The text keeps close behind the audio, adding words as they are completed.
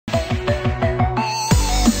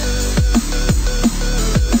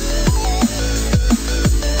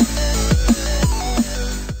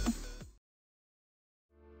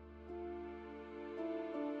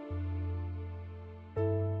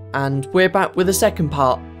And we're back with the second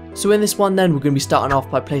part. So in this one then we're going to be starting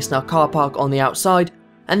off by placing our car park on the outside,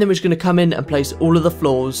 and then we're just going to come in and place all of the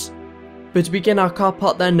floors. But to begin our car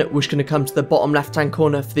park then, we're just going to come to the bottom left hand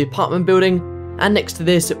corner for the apartment building, and next to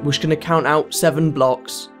this we're just going to count out 7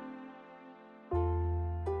 blocks.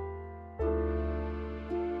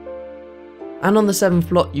 And on the 7th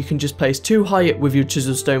block you can just place 2 high with your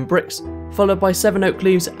chiseled stone bricks, followed by 7 oak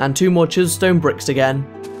leaves and 2 more chiseled stone bricks again.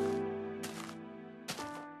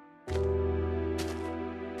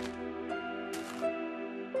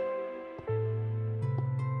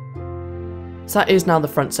 So that is now the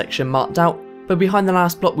front section marked out, but behind the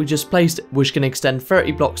last block we just placed, we're just going to extend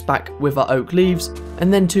 30 blocks back with our oak leaves,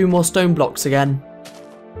 and then 2 more stone blocks again.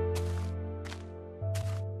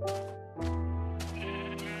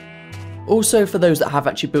 Also, for those that have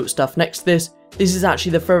actually built stuff next to this is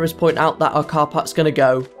actually the furthest point out that our car park's going to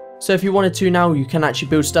go, so if you wanted to now you can actually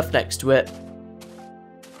build stuff next to it.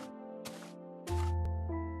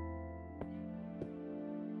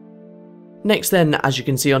 Next then, as you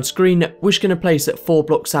can see on screen, we're just going to place 4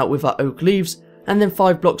 blocks out with our oak leaves, and then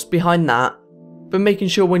 5 blocks behind that, but making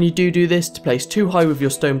sure when you do this to place 2 high with your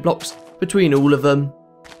stone blocks between all of them.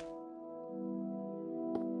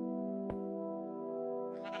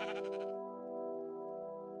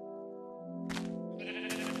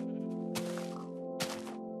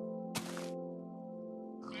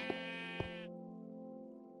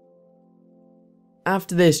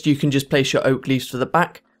 After this you can just place your oak leaves for the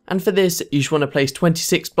back, and for this you just want to place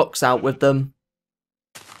 26 blocks out with them.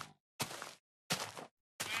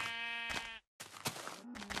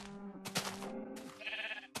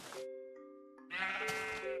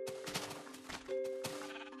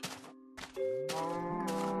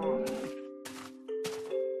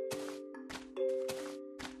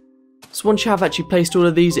 So once you have actually placed all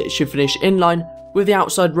of these, it should finish in line with the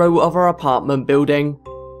outside row of our apartment building.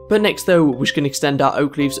 But next though, we're just going to extend our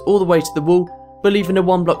oak leaves all the way to the wall, but leaving a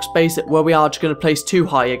 1 block space where we are just going to place 2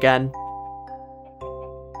 high again.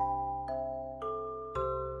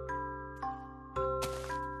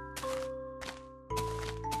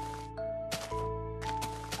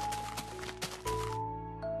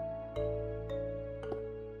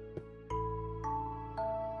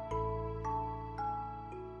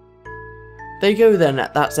 There you go then,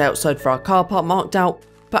 that's the outside for our car park marked out,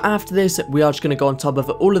 but after this we are just going to go on top of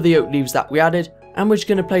all of the oak leaves that we added, and we're just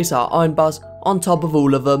going to place our iron bars on top of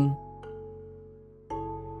all of them.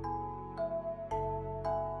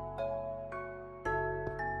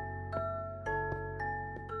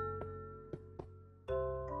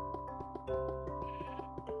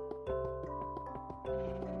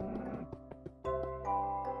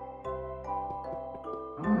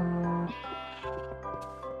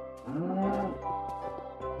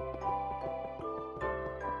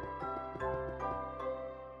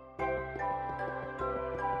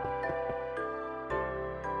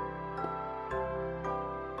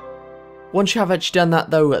 Once you have actually done that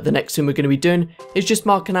though, the next thing we're going to be doing is just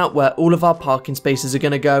marking out where all of our parking spaces are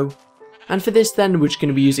going to go. And for this then we're just going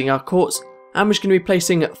to be using our courts, and we're just going to be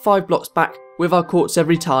placing 5 blocks back with our courts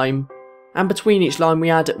every time. And between each line we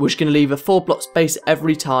add, we're just going to leave a 4 block space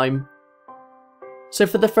every time. So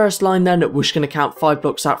for the first line then, we're just going to count 5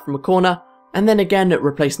 blocks out from a corner, and then again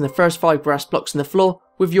replacing the first 5 grass blocks in the floor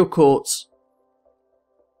with your courts.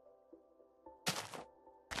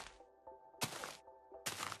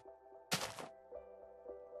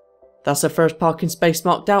 That's the first parking space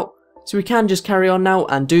marked out, so we can just carry on now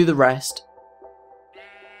and do the rest.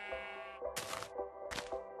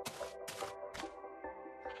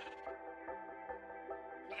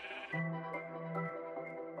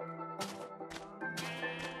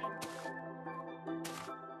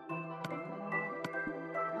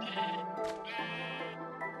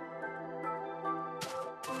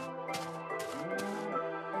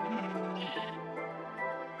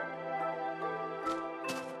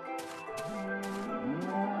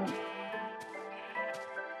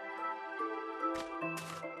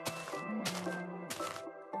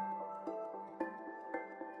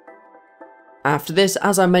 After this,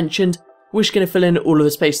 as I mentioned, we're just going to fill in all of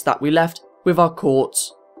the space that we left with our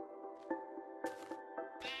courts.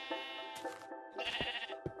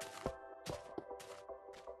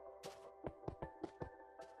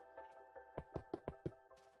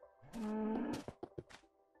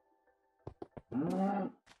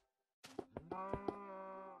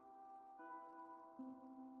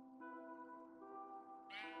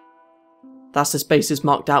 That's the spaces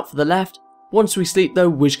marked out for the left. Once we sleep though,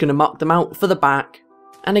 we're just going to mark them out for the back.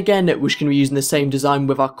 And again, we're just going to be using the same design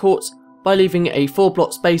with our courts by leaving a 4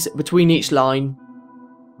 block space between each line.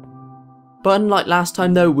 But unlike last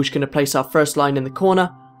time though, we're just going to place our first line in the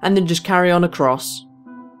corner, and then just carry on across.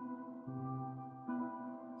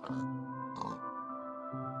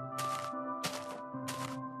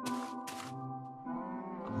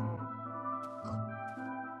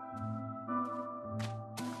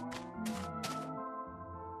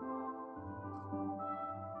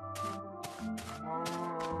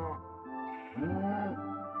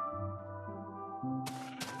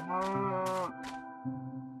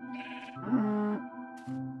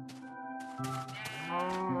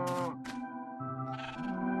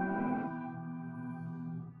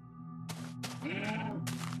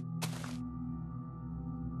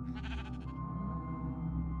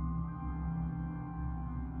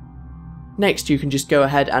 Next, you can just go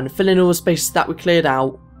ahead and fill in all the spaces that we cleared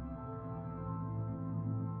out.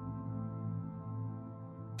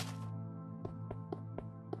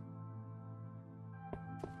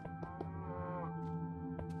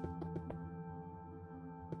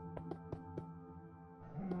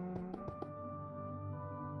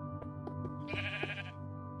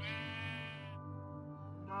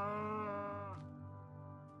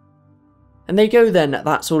 And there you go then,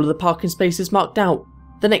 that's all of the parking spaces marked out.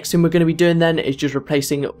 The next thing we're going to be doing then is just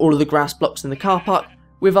replacing all of the grass blocks in the car park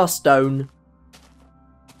with our stone.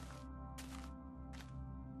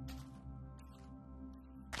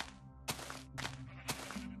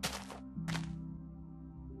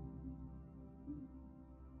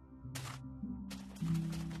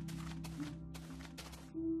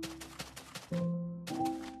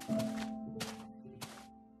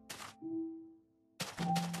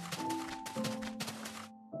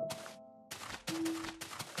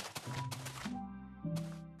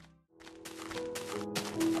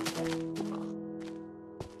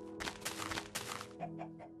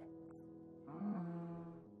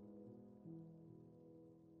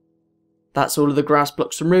 That's all of the grass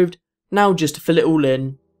blocks removed, now just to fill it all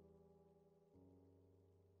in.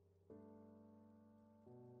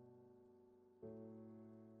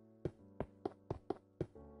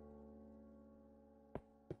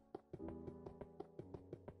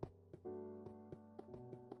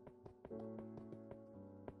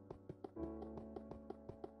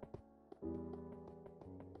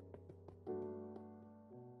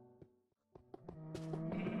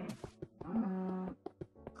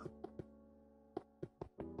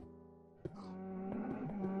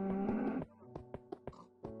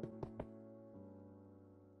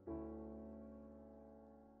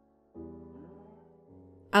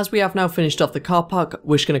 As we have now finished off the car park,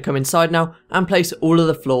 we're just going to come inside now and place all of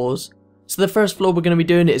the floors. So the first floor we're going to be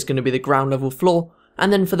doing is going to be the ground level floor,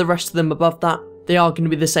 and then for the rest of them above that, they are going to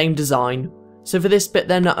be the same design. So for this bit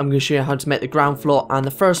then, I'm going to show you how to make the ground floor and the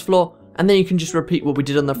first floor, and then you can just repeat what we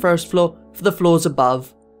did on the first floor for the floors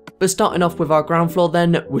above. But starting off with our ground floor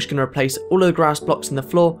then, we're just going to replace all of the grass blocks in the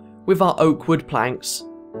floor with our oak wood planks.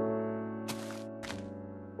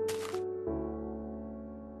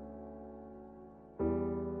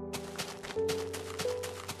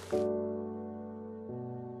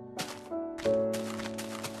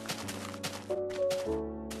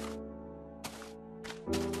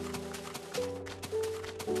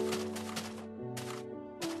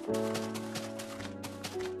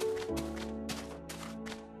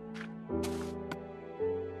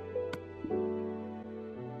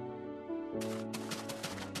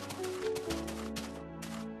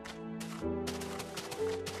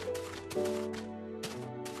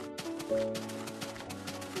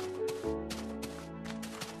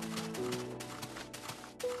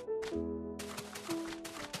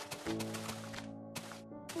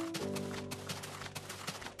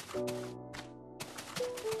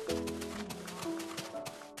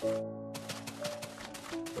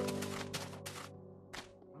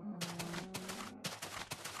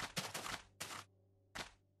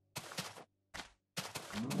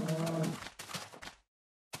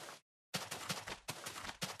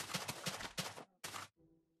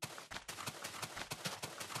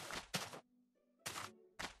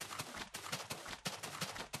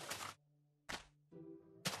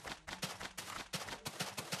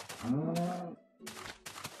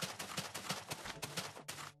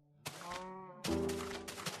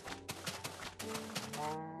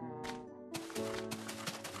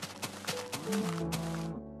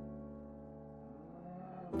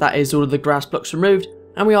 That is all of the grass blocks removed,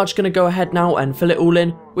 and we are just going to go ahead now and fill it all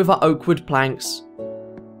in with our oak wood planks.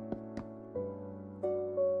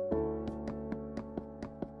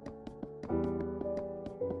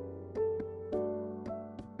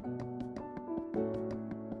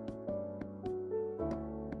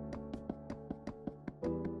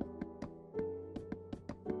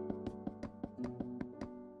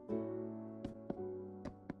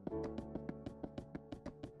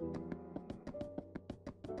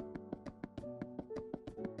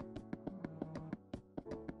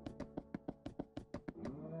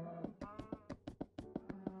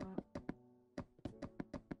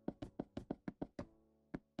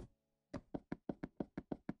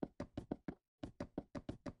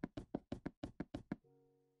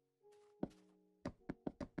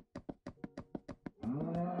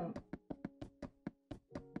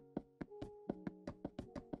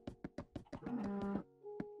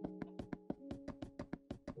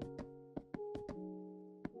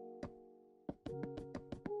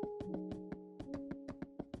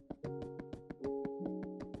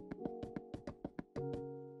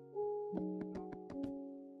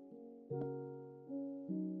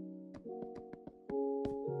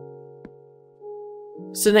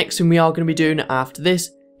 So the next thing we are going to be doing after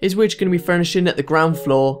this is we're just going to be furnishing at the ground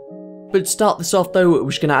floor. But to start this off though, we're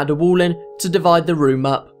just going to add a wall in to divide the room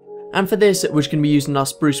up. And for this, we're just going to be using our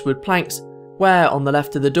spruce wood planks, where on the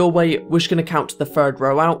left of the doorway, we're just going to count to the third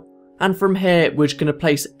row out. And from here, we're just going to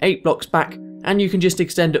place 8 blocks back, and you can just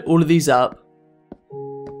extend all of these up.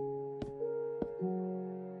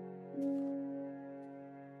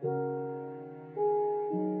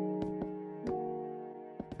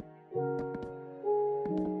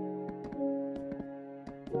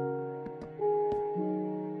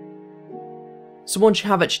 So once you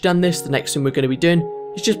have actually done this, the next thing we're going to be doing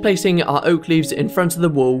is just placing our oak leaves in front of the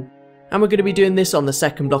wall. And we're going to be doing this on the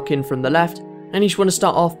second block in from the left, and you just want to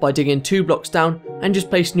start off by digging 2 blocks down and just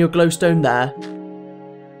placing your glowstone there.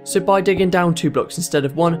 So by digging down 2 blocks instead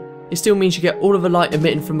of 1, it still means you get all of the light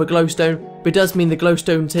emitting from the glowstone, but it does mean the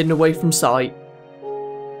glowstone's hidden away from sight.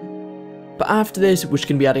 But after this, we're just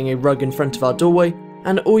going to be adding a rug in front of our doorway,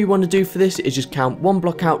 and all you want to do for this is just count 1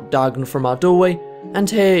 block out diagonal from our doorway, and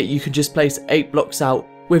here you can just place 8 blocks out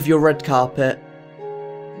with your red carpet.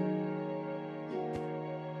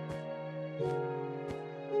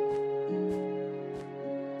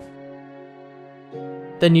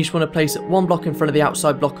 Then you just want to place 1 block in front of the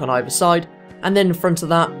outside block on either side, and then in front of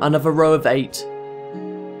that another row of 8.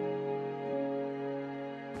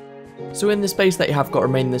 So in the space that you have got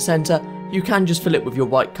remain in the centre, you can just fill it with your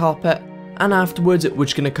white carpet, and afterwards we're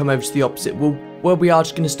just going to come over to the opposite wall, where we are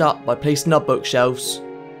just going to start by placing our bookshelves.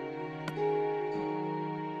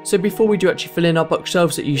 So before we do actually fill in our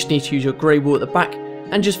bookshelves, you just need to use your grey wall at the back,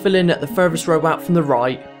 and just fill in at the furthest row out from the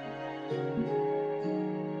right.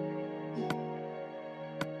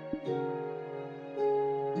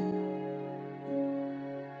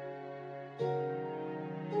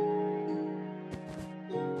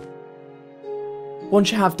 Once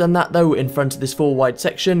you have done that though, in front of this 4 wide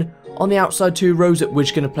section, on the outside 2 rows we're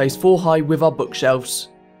just going to place 4 high with our bookshelves.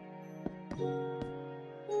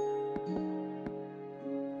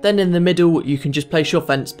 Then in the middle you can just place your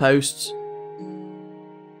fence posts.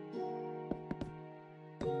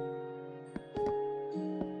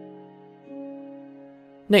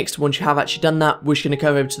 Next, once you have actually done that, we're just going to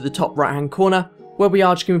go over to the top right hand corner, where we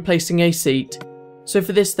are just going to be placing a seat. So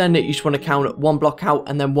for this then, you just want to count 1 block out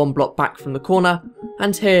and then 1 block back from the corner,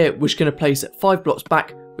 and here we're just going to place 5 blocks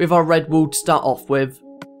back with our red wool to start off with.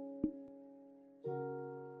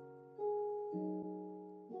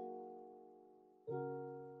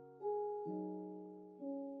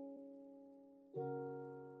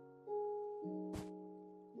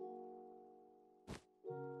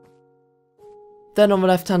 Then on the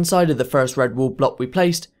left hand side of the first red wool block we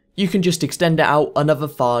placed, you can just extend it out another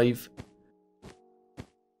 5.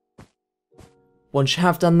 Once you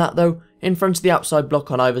have done that though, in front of the outside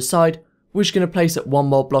block on either side, we're just going to place 1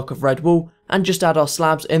 more block of red wool and just add our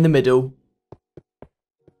slabs in the middle.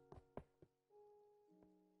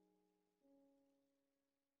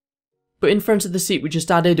 But in front of the seat we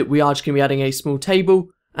just added, we are just going to be adding a small table,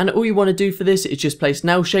 and all you want to do for this is just place an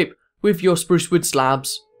L shape with your spruce wood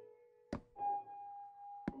slabs.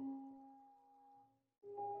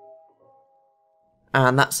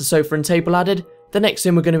 And that's the sofa and table added. The next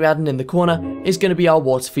thing we're going to be adding in the corner is going to be our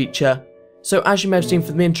water feature. So as you may have seen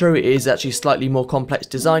from the intro, it is actually a slightly more complex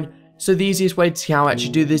design. So the easiest way to see how I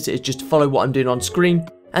actually do this is just to follow what I'm doing on screen,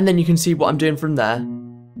 and then you can see what I'm doing from there.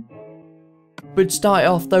 But to start it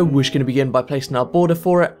off though, we're just going to begin by placing our border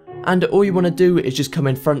for it, and all you want to do is just come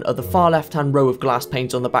in front of the far left hand row of glass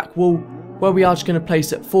panes on the back wall, where we are just going to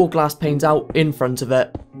place 4 glass panes out in front of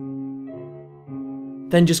it.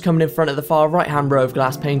 Then just coming in front of the far right hand row of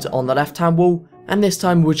glass panes on the left hand wall, and this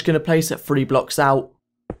time we're just going to place 3 blocks out.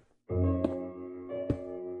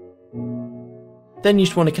 Then you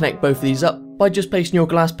just want to connect both of these up by just placing your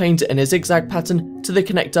glass panes in a zigzag pattern to the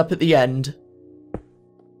connect up at the end.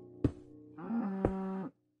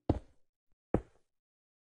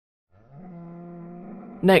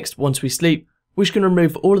 Next, once we sleep, we're just going to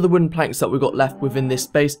remove all of the wooden planks that we've got left within this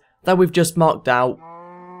space that we've just marked out.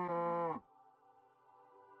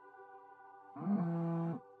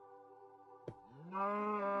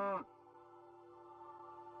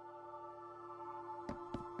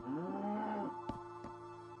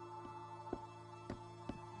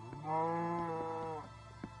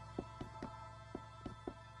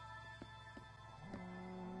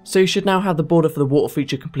 So you should now have the border for the water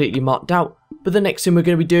feature completely marked out, but the next thing we're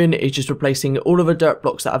going to be doing is just replacing all of the dirt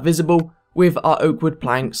blocks that are visible with our oak wood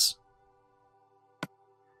planks.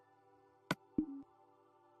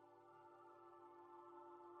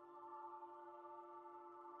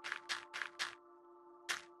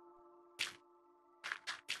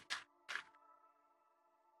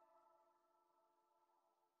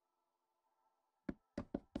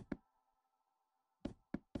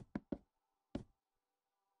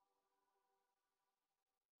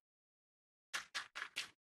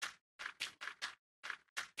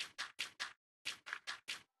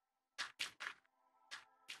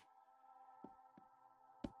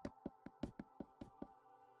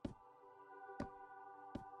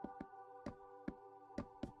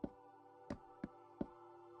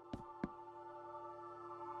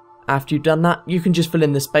 After you've done that, you can just fill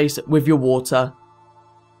in the space with your water.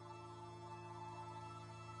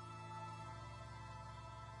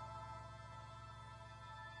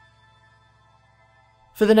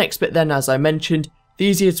 For the next bit then, as I mentioned, the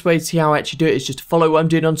easiest way to see how I actually do it is just to follow what I'm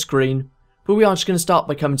doing on screen, but we are just going to start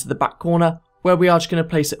by coming to the back corner, where we are just going to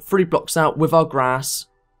place 3 blocks out with our grass.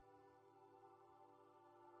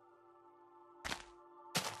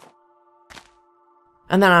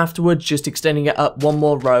 And then afterwards just extending it up 1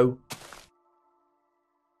 more row.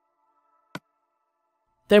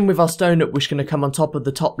 Then with our stone, we're just going to come on top of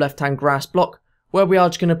the top left hand grass block, where we are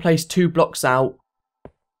just going to place 2 blocks out.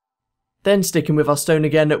 Then sticking with our stone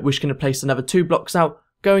again, we're just going to place another 2 blocks out,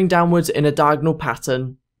 going downwards in a diagonal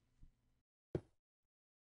pattern.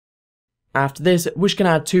 After this, we're just going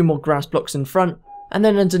to add 2 more grass blocks in front, and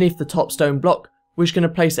then underneath the top stone block, we're just going to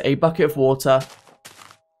place a bucket of water.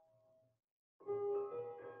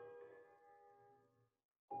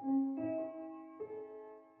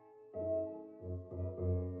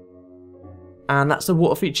 And that's the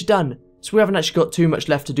water feature done. So we haven't actually got too much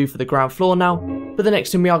left to do for the ground floor now, but the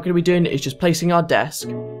next thing we are going to be doing is just placing our desk.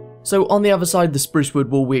 So on the other side, the spruce wood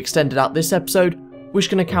wall we extended out this episode, we're just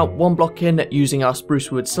going to count 1 block in using our spruce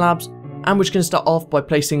wood slabs, and we're just going to start off by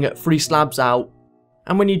placing 3 slabs out.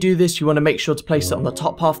 And when you do this, you want to make sure to place it on the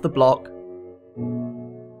top half of the block.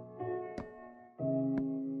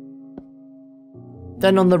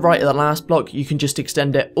 Then on the right of the last block, you can just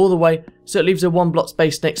extend it all the way so it leaves a 1 block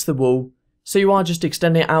space next to the wall. So you are just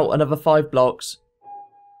extending it out another 5 blocks.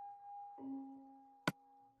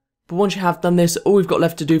 But once you have done this, all we've got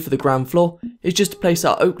left to do for the ground floor is just to place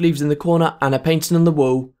our oak leaves in the corner and a painting on the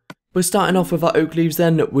wall. We're starting off with our oak leaves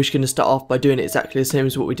then, we're just going to start off by doing it exactly the same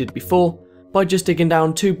as what we did before, by just digging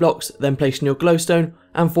down 2 blocks, then placing your glowstone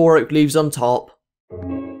and 4 oak leaves on top.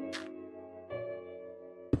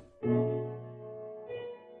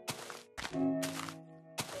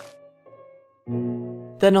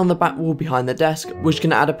 Then on the back wall behind the desk, we're just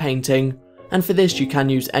going to add a painting, and for this you can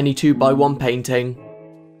use any 2x1 painting.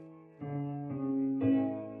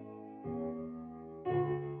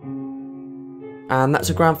 And that's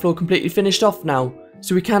the ground floor completely finished off now,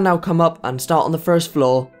 so we can now come up and start on the first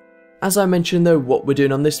floor. As I mentioned though, what we're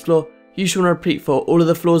doing on this floor, you just want to repeat for all of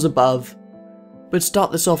the floors above. But to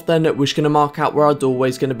start this off then, we're just going to mark out where our doorway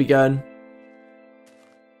is going to be going.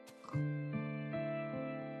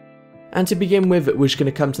 And to begin with, we're just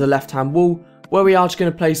going to come to the left hand wall, where we are just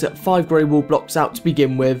going to place 5 grey wool blocks out to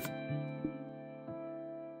begin with.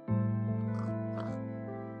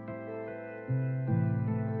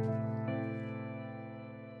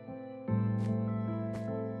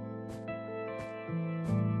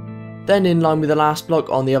 Then in line with the last block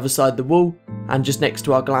on the other side of the wall, and just next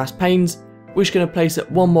to our glass panes, we're just going to place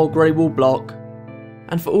 1 more grey wool block.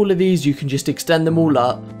 And for all of these you can just extend them all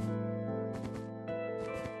up.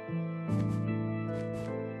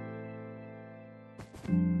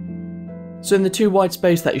 So in the 2 wide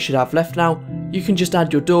space that you should have left now, you can just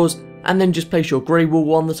add your doors and then just place your grey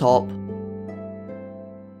wool on the top.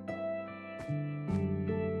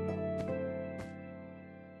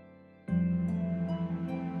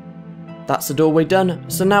 That's the doorway done,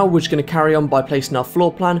 so now we're just going to carry on by placing our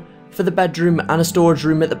floor plan for the bedroom and a storage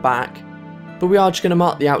room at the back. But we are just going to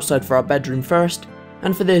mark the outside for our bedroom first,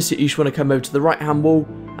 and for this you just want to come over to the right hand wall,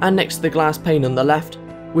 and next to the glass pane on the left,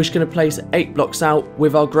 we're just going to place 8 blocks out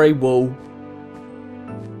with our grey wool.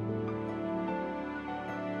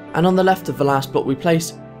 And on the left of the last block we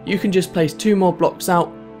place, you can just place 2 more blocks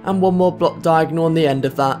out and 1 more block diagonal on the end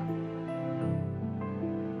of that.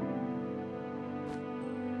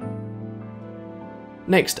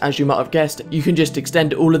 Next, as you might have guessed, you can just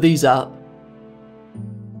extend all of these up.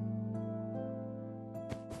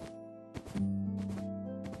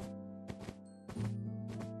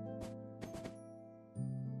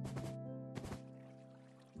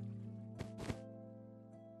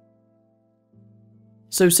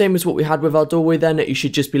 So same as what we had with our doorway then, you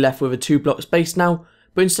should just be left with a 2 block space now,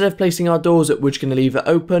 but instead of placing our doors, we're just going to leave it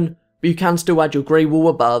open, but you can still add your grey wool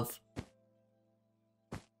above.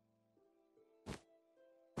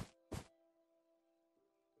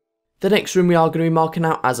 The next room we are going to be marking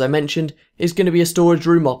out, as I mentioned, is going to be a storage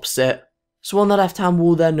room opposite. So on the left hand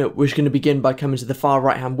wall then, we're just going to begin by coming to the far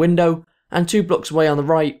right hand window, and 2 blocks away on the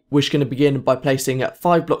right, we're just going to begin by placing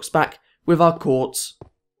 5 blocks back with our quartz.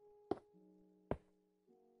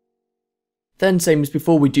 Then same as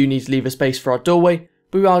before, we do need to leave a space for our doorway,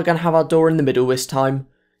 but we are going to have our door in the middle this time.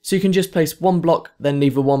 So you can just place 1 block, then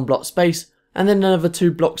leave a 1 block space, and then another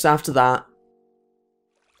 2 blocks after that.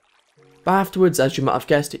 But afterwards, as you might have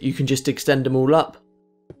guessed, you can just extend them all up.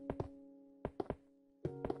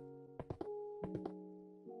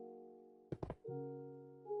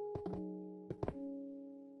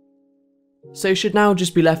 So you should now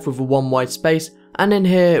just be left with a one wide space, and in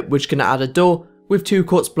here we're just going to add a door with 2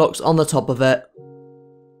 quartz blocks on the top of it.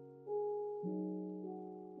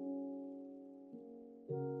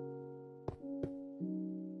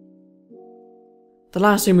 The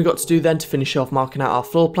last thing we got to do then to finish off marking out our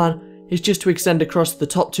floor plan is just to extend across the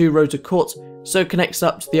top 2 rows of quartz so it connects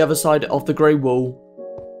up to the other side of the grey wall.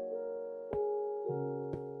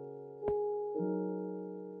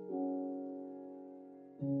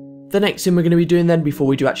 The next thing we're going to be doing then before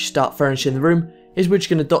we do actually start furnishing the room is we're just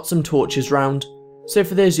going to dot some torches round. So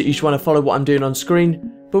for this you just want to follow what I'm doing on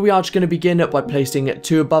screen, but we are just going to begin by placing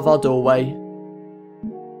 2 above our doorway.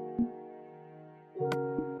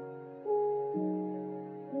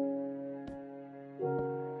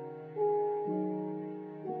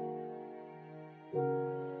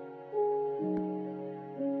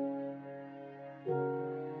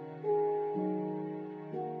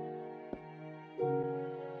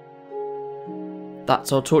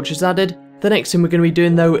 That's our torches added. The next thing we're going to be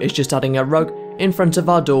doing though is just adding a rug in front of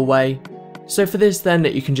our doorway. So for this then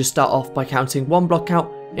you can just start off by counting 1 block out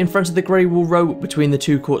in front of the grey wall row between the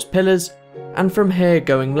 2 quartz pillars, and from here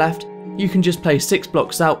going left you can just place 6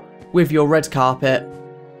 blocks out with your red carpet.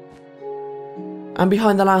 And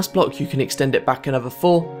behind the last block you can extend it back another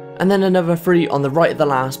 4 and then another 3 on the right of the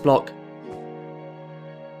last block.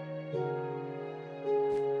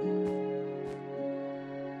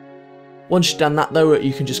 Once you've done that though,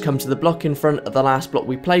 you can just come to the block in front of the last block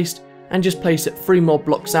we placed and just place it 3 more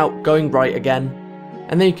blocks out going right again.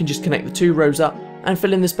 And then you can just connect the 2 rows up and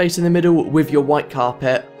fill in the space in the middle with your white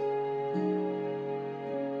carpet.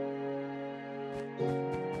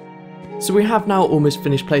 So we have now almost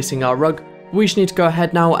finished placing our rug. We just need to go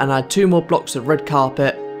ahead now and add 2 more blocks of red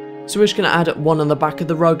carpet. So we're just going to add 1 on the back of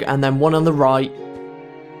the rug and then 1 on the right.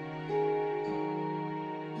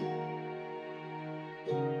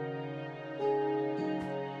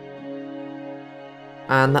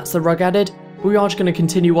 And that's the rug added. We are just going to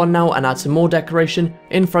continue on now and add some more decoration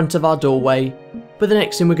in front of our doorway. But the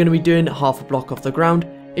next thing we're going to be doing, half a block off the ground,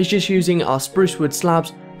 is just using our spruce wood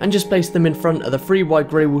slabs and just place them in front of the 3 wide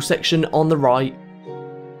grey wall section on the right.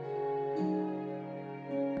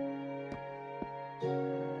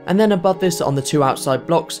 And then above this on the 2 outside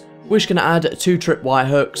blocks, we're just going to add 2 tripwire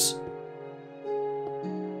hooks.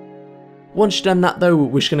 Once you've done that though,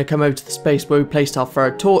 we're just going to come over to the space where we placed our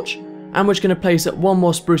 3rd torch, and we're just going to place 1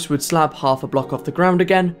 more spruce wood slab half a block off the ground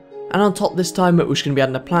again, and on top this time we're just going to be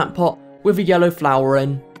adding a plant pot with a yellow flower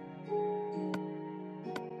in.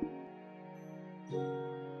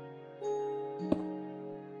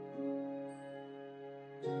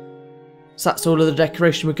 So that's all of the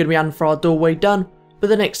decoration we're going to be adding for our doorway done, but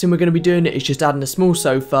the next thing we're going to be doing is just adding a small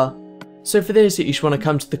sofa. So for this you just want to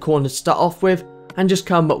come to the corner to start off with, and just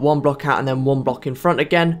come 1 block out and then 1 block in front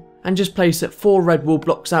again, and just place 4 red wool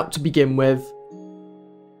blocks out to begin with.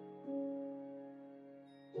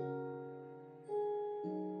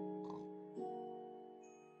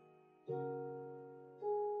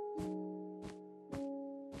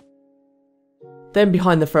 Then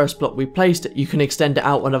behind the first block we placed, you can extend it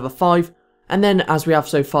out another 5, and then as we have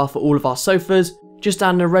so far for all of our sofas, just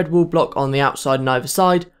adding a red wool block on the outside and either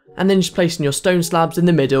side, and then just placing your stone slabs in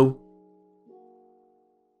the middle.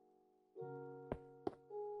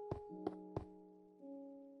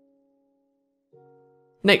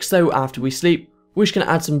 Next though, after we sleep, we're just going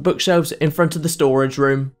to add some bookshelves in front of the storage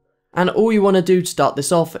room. And all you want to do to start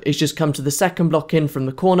this off is just come to the 2nd block in from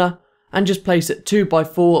the corner and just place it 2 by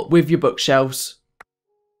 4 with your bookshelves.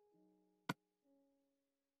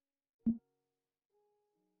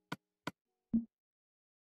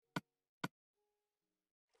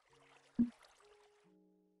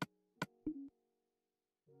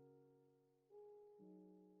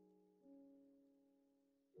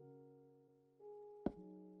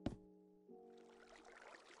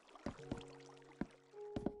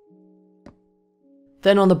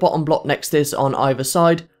 Then on the bottom block next to this on either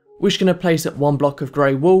side, we're just going to place 1 block of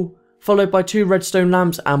grey wool, followed by 2 redstone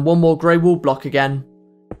lamps and 1 more grey wool block again.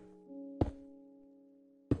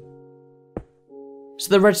 So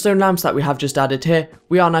the redstone lamps that we have just added here,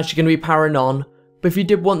 we aren't actually going to be powering on, but if you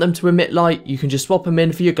did want them to emit light, you can just swap them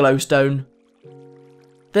in for your glowstone.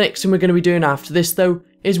 The next thing we're going to be doing after this though,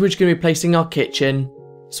 is we're just going to be placing our kitchen.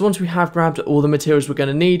 So once we have grabbed all the materials we're going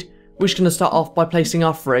to need, we're just going to start off by placing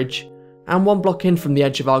our fridge. And 1 block in from the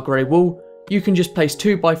edge of our grey wool, you can just place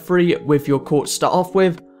 2 by 3 with your quartz to start off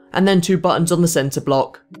with, and then 2 buttons on the centre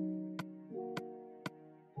block.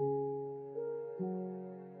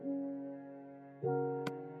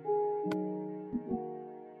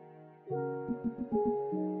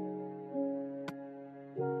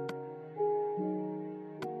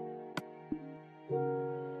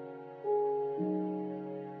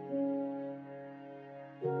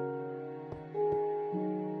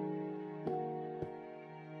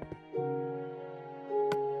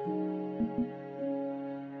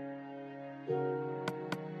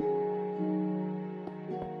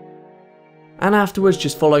 and afterwards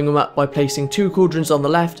just following them up by placing 2 cauldrons on the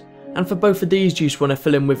left, and for both of these you just want to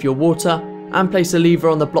fill in with your water and place a lever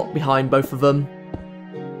on the block behind both of them.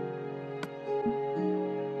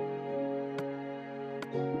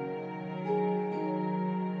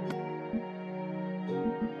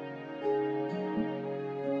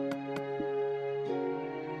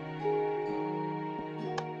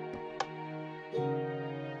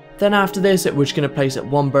 Then after this we're just going to place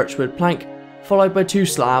 1 birchwood plank followed by 2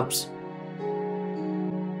 slabs.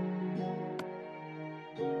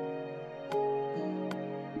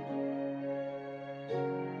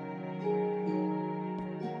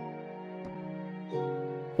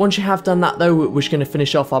 Once you have done that though, we're just going to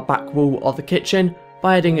finish off our back wall of the kitchen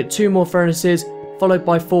by adding 2 more furnaces followed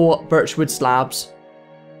by 4 birchwood slabs.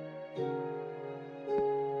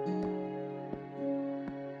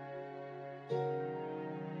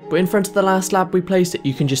 But in front of the last slab we placed,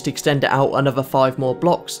 you can just extend it out another 5 more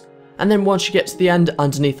blocks, and then once you get to the end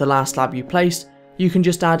underneath the last slab you placed, you can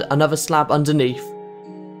just add another slab underneath.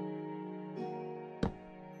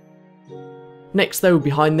 Next though,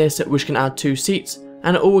 behind this we're just going to add 2 seats,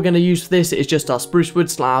 and all we're going to use for this is just our spruce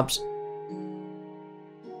wood slabs.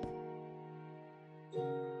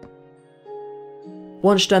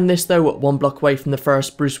 Once done this though, 1 block away from the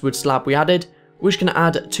first spruce wood slab we added, we're just going to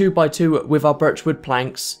add 2x2 with our birchwood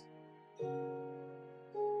planks.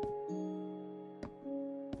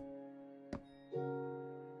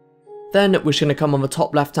 Then we're just going to come on the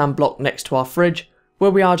top left hand block next to our fridge,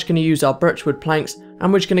 where we are just going to use our birchwood planks,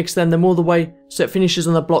 and we're just going to extend them all the way so it finishes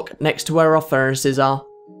on the block next to where our furnaces are.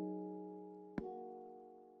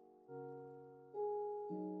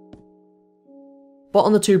 But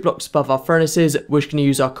on the 2 blocks above our furnaces, we're just going to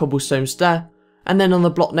use our cobblestone stair, and then on the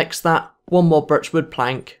block next to that, 1 more birchwood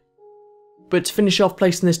plank. But to finish off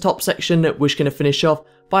placing this top section, we're just going to finish off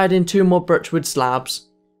by adding 2 more birchwood slabs.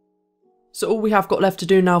 So all we have got left to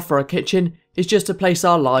do now for our kitchen is just to place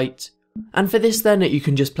our light. And for this then, you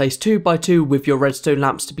can just place 2x2 with your redstone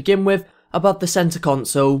lamps to begin with above the centre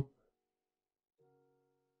console.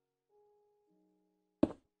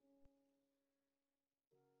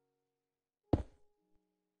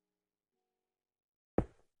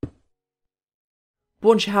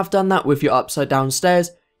 Once you have done that with your upside down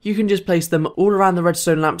stairs, you can just place them all around the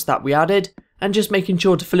redstone lamps that we added, and just making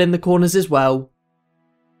sure to fill in the corners as well.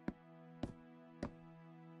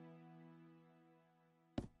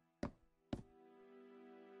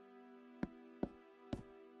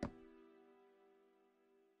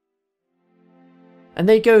 And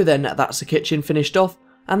there you go then, that's the kitchen finished off,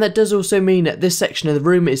 and that does also mean that this section of the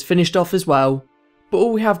room is finished off as well. But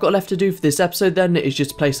all we have got left to do for this episode then is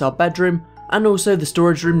just place our bedroom and also the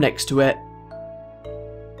storage room next to it.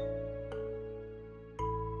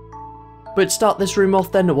 But to start this room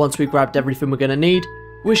off then, once we've grabbed everything we're going to need,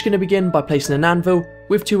 we're just going to begin by placing an anvil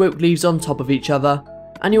with 2 oak leaves on top of each other,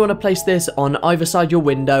 and you want to place this on either side your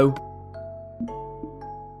window.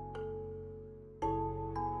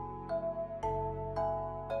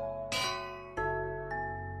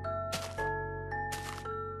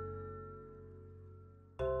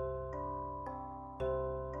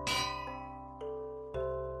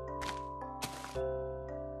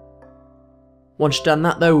 Once you've done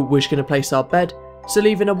that though, we're just going to place our bed, so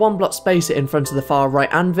leaving a 1 block space in front of the far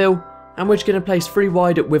right anvil, and we're just going to place 3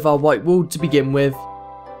 wide with our white wool to begin with.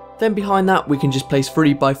 Then behind that we can just place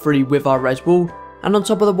 3x3 with our red wool, and on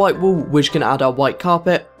top of the white wool we're just going to add our white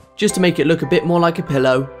carpet, just to make it look a bit more like a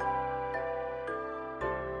pillow.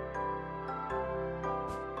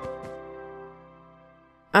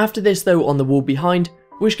 After this though, on the wall behind,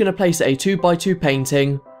 we're just going to place a 2x2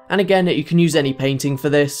 painting, and again you can use any painting for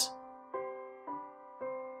this.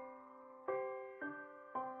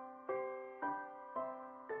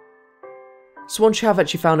 So once you have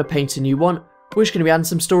actually found a painting you want, we're just going to be adding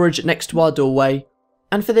some storage next to our doorway.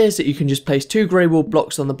 And for this, you can just place 2 grey wool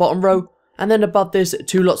blocks on the bottom row, and then above this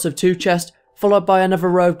 2 lots of 2 chests, followed by another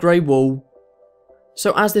row of grey wool.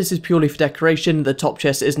 So as this is purely for decoration, the top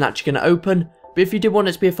chest isn't actually going to open, but if you did want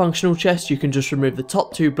it to be a functional chest, you can just remove the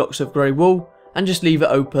top 2 blocks of grey wool, and just leave it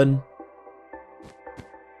open.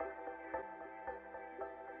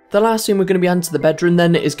 The last thing we're going to be adding to the bedroom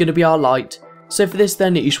then is going to be our light. So for this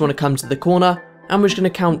then, you just want to come to the corner, and we're just going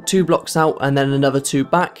to count 2 blocks out and then another 2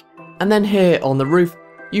 back, and then here on the roof,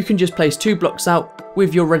 you can just place 2 blocks out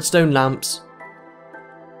with your redstone lamps.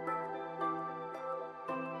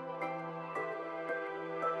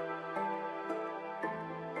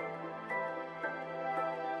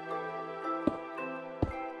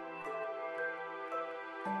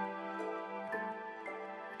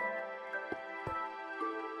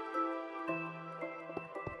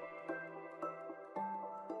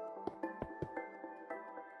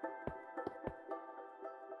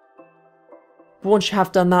 But once you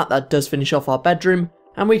have done that, that does finish off our bedroom,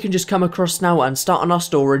 and we can just come across now and start on our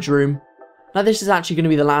storage room. Now this is actually going to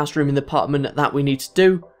be the last room in the apartment that we need to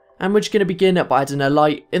do, and we're just going to begin by adding a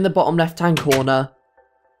light in the bottom left hand corner.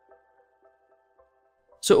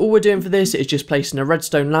 So all we're doing for this is just placing a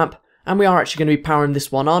redstone lamp, and we are actually going to be powering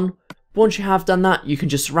this one on. Once you have done that, you can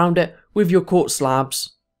just surround it with your quartz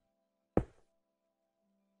slabs.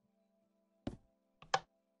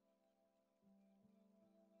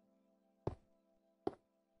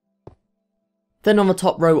 Then on the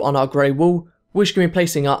top row on our grey wall, we're just going to be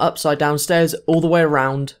placing our upside down stairs all the way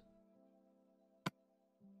around.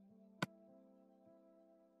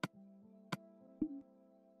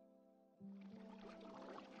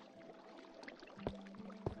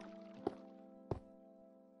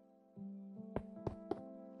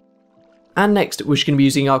 And next we're just going to be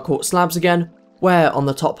using our quartz slabs again, where on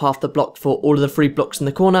the top half of the block for all of the 3 blocks in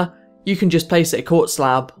the corner, you can just place a quartz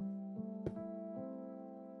slab.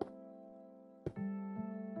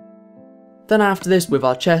 Then after this, with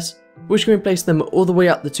our chests, we're just going to place them all the way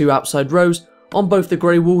up the 2 outside rows on both the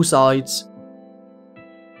grey wall sides.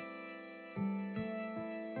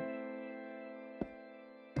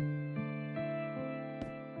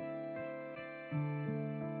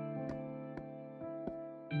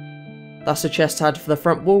 That's the chest add for the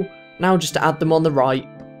front wall, now just to add them on the right.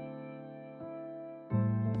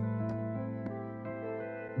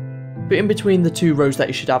 But in between the 2 rows that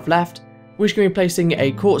you should have left, we're just going to be placing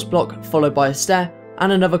a quartz block followed by a stair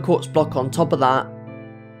and another quartz block on top of that.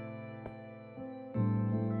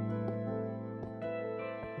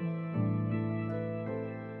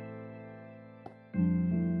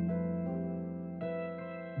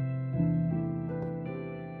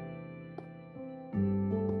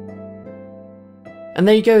 And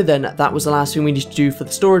there you go then, that was the last thing we need to do for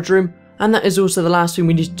the storage room, and that is also the last thing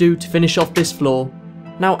we need to do to finish off this floor.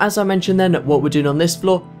 Now as I mentioned then, what we're doing on this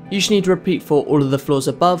floor, you just need to repeat for all of the floors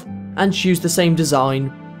above and choose the same design.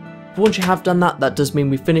 But once you have done that, that does mean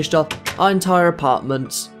we've finished off our entire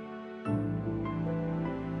apartments.